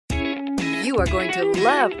You are going to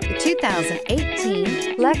love the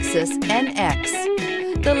 2018 Lexus NX.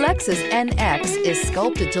 The Lexus NX is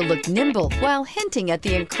sculpted to look nimble while hinting at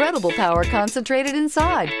the incredible power concentrated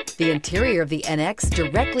inside. The interior of the NX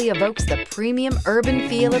directly evokes the premium urban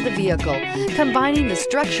feel of the vehicle, combining the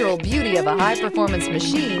structural beauty of a high-performance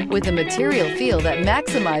machine with a material feel that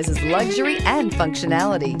maximizes luxury and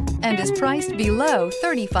functionality, and is priced below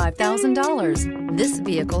 $35,000. This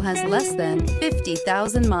vehicle has less than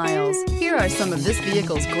 50,000 miles. Here are some of this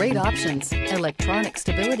vehicle's great options: electronic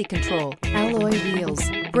stability control, alloy wheels,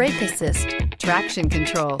 brake assist, traction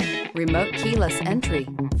control, remote keyless entry,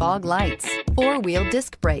 fog lights, four-wheel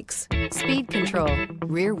disc brakes, speed control,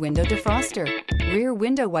 rear window defroster, rear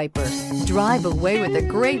window wiper. Drive away with a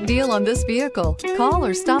great deal on this vehicle. Call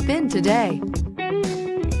or stop in today.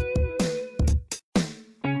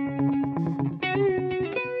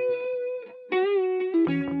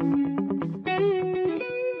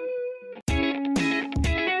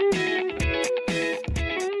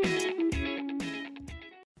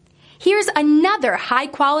 Here's another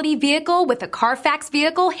high-quality vehicle with a Carfax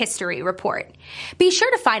Vehicle History Report. Be sure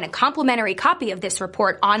to find a complimentary copy of this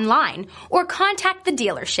report online or contact the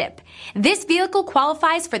dealership. This vehicle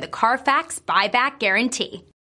qualifies for the Carfax Buyback Guarantee.